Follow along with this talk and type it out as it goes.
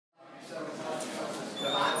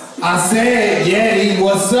I said, Yeti,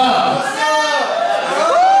 what's up?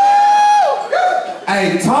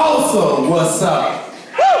 Hey, Tulsa, what's up?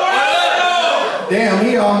 Damn,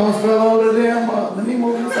 he almost fell over the damn. Let me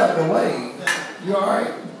move this out the way. You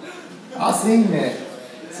alright? I seen that.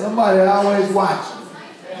 Somebody always watching.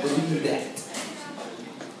 Believe that.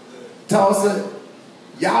 Tulsa,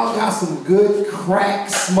 y'all got some good crack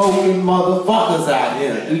smoking motherfuckers out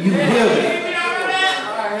here. Do you hear me?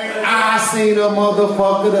 I seen a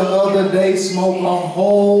motherfucker the other day smoke a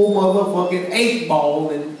whole motherfucking 8-ball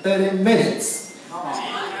in 30 minutes.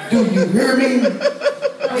 Do you hear me?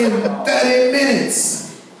 In 30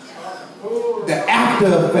 minutes. The after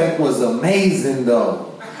effect was amazing though.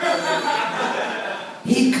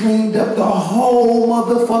 He cleaned up the whole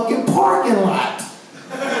motherfucking parking lot.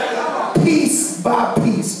 Piece by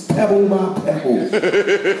piece, pebble by pebble.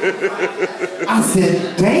 I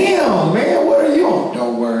said, damn, man, what are you on?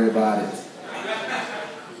 Don't worry about it.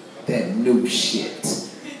 That new shit.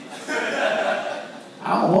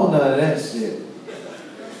 I don't want none of that shit.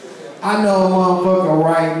 I know a motherfucker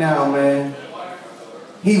right now, man.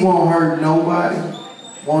 He won't hurt nobody,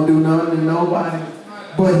 won't do nothing to nobody,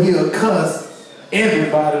 but he'll cuss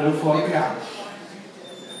everybody the fuck out.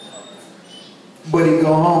 But he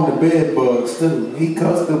go home to bed bugs too. He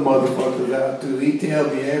cuss them motherfuckers out too. He tell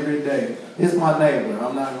me every day. It's my neighbor.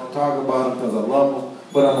 I'm not gonna talk about him because I love him,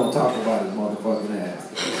 but I'm gonna talk about his motherfucking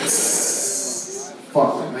ass.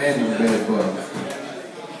 Fuck him, man, them bed bugs.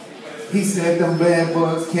 He said them bed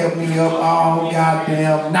bugs kept me up all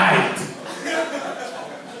goddamn night.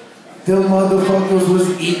 Them motherfuckers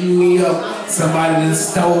was eating me up. Somebody done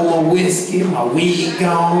stole my whiskey, my weed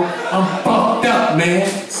gone. I'm fucked up, man.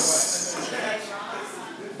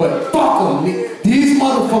 But fuck them, these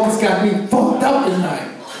motherfuckers got me fucked up tonight.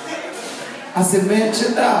 I said, man,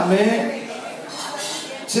 chill out, man.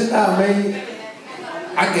 Chill out, man.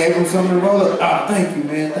 I gave him something to roll up. Oh, thank you,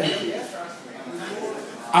 man, thank you.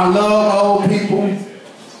 I love old people,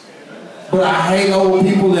 but I hate old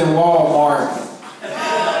people in Walmart.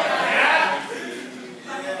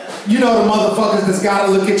 You know the motherfuckers that's gotta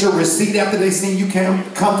look at your receipt after they see you come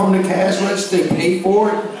from the cash register, they pay for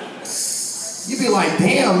it. You be like,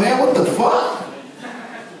 damn, man, what the fuck?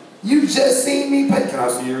 You just seen me pay. Can I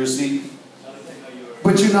see your receipt?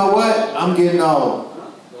 But you know what? I'm getting old.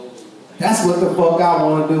 That's what the fuck I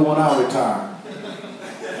want to do when I retire.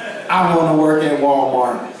 I want to work at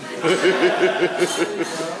Walmart.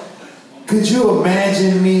 Could you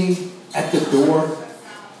imagine me at the door?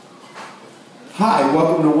 Hi,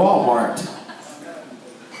 welcome to Walmart.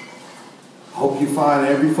 Hope you find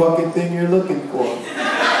every fucking thing you're looking for.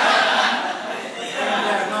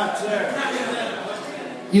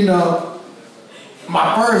 You know,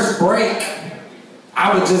 my first break,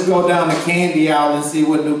 I would just go down the candy aisle and see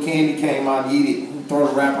what new candy came out, eat it, and throw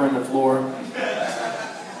the wrapper in the floor.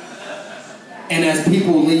 And as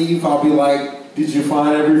people leave, I'll be like, did you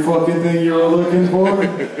find every fucking thing you were looking for?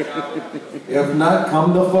 If not,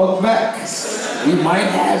 come the fuck back. We might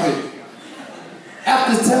have it.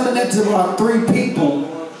 After telling that to about 3 people,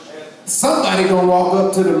 somebody gonna walk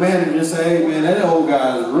up to the manager and say, hey man, that old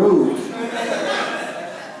guy is rude.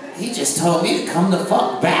 He just told me to come the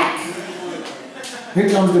fuck back. Here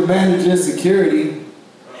comes the manager and security.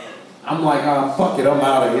 I'm like, oh, fuck it, I'm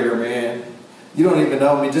out of here, man. You don't even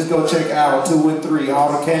know me. Just go check aisle 2 and 3.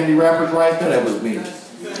 All the candy wrappers right there, that was me.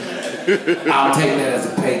 I'll take that as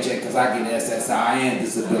a paycheck because I get SSI and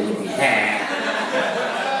disability.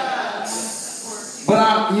 But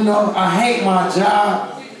I hate my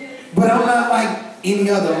job, but I'm not like any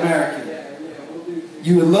other American.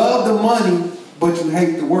 You love the money, but you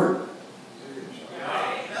hate the work.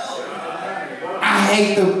 I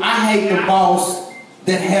hate the boss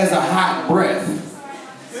that has a hot breath.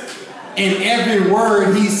 And every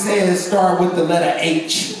word he says start with the letter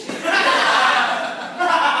H.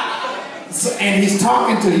 So, and he's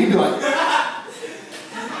talking to you, you be like,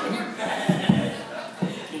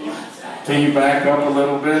 can you back up a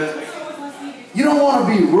little bit? You don't want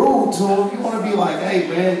to be rude to him. You want to be like, hey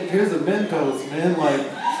man, here's a Mentos, man. Like,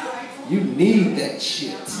 you need that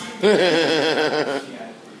shit.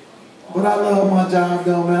 But I love my job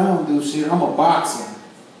though, man. I don't do shit. I'm a boxer.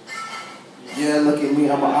 Yeah, look at me.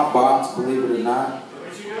 I box, believe it or not.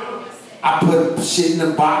 I put shit in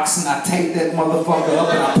the box and I take that motherfucker up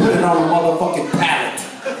and I put it on a motherfucking pallet.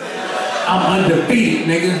 I'm undefeated,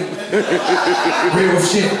 nigga. Real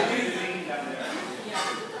shit.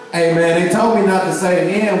 Hey man, they told me not to say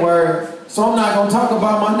the N-word, so I'm not gonna talk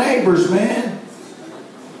about my neighbors, man.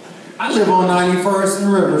 I live on 91st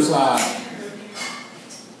and Riverside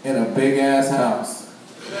in a big ass house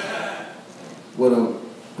with a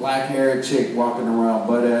black-haired chick walking around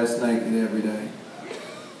butt-ass naked every day.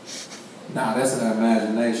 Nah, that's an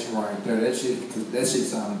imagination right there. That shit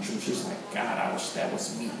sounded true. She's like, God, I wish that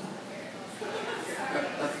was me.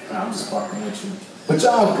 I'm just fucking with you. But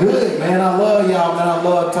y'all good, man. I love y'all, man. I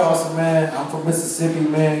love Tulsa, man. I'm from Mississippi,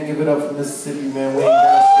 man. Give it up for Mississippi, man. We ain't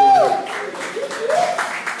got shit.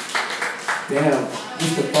 Damn, this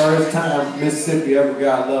is the first time Mississippi ever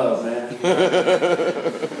got love, man.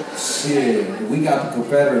 Shit, we got the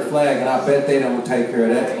Confederate flag, and I bet they don't take care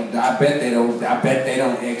of that. I bet they don't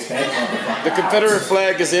X that motherfucker. The Confederate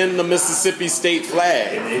flag is in the Mississippi state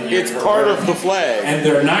flag. It's part of the flag. And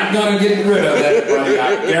they're not gonna get rid of that, buddy.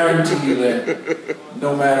 I guarantee you that.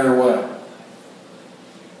 No matter what.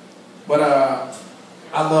 But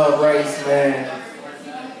I love race, man.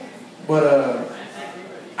 But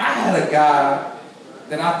I had a guy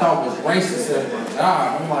that I thought was racist at my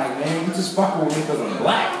job. I'm like, man, you just fucking with me because I'm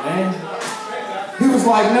black, man. He was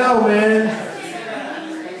like, no, man.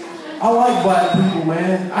 I like black people,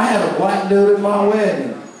 man. I had a black dude at my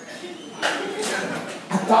wedding.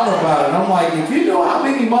 I thought about it. I'm like, if you know how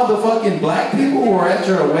many motherfucking black people were at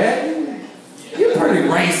your wedding, you're pretty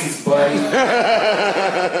racist, buddy.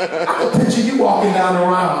 I could picture you walking down the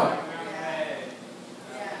aisle.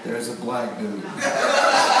 There's a black dude.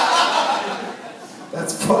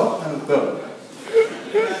 That's fucked up.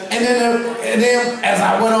 And then as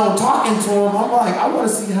I went on talking to him, I'm like, I want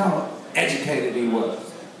to see how educated he was.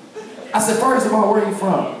 I said, first of all, where are you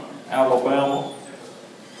from? Alabama.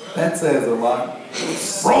 That says a lot.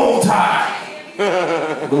 Roll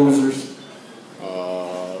Tide. Losers.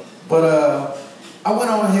 But I went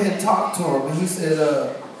on ahead and talked to him, and he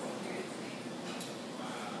said,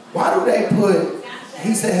 why do they put,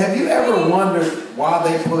 he said, have you ever wondered why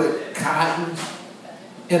they put cotton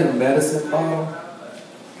in a medicine bottle?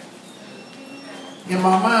 In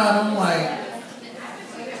my mind, I'm like,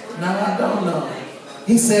 no, I don't know.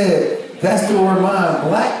 He said, that's to remind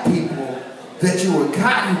black people that you were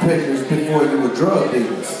cotton pickers before you were drug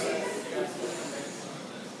dealers.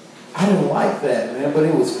 I didn't like that, man, but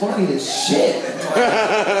it was funny as shit.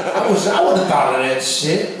 I wish I would have thought of that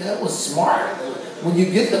shit. That was smart. When you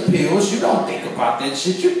get the pills, you don't think about that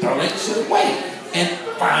shit. You throw that shit away and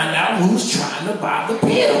find out who's trying to buy the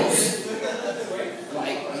pills.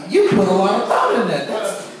 Like, you put a lot of thought in that.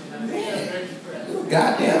 That's, man, you're a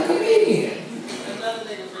goddamn comedian.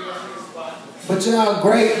 But y'all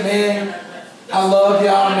great, man. I love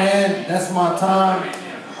y'all, man. That's my time.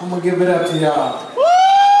 I'm gonna give it up to y'all.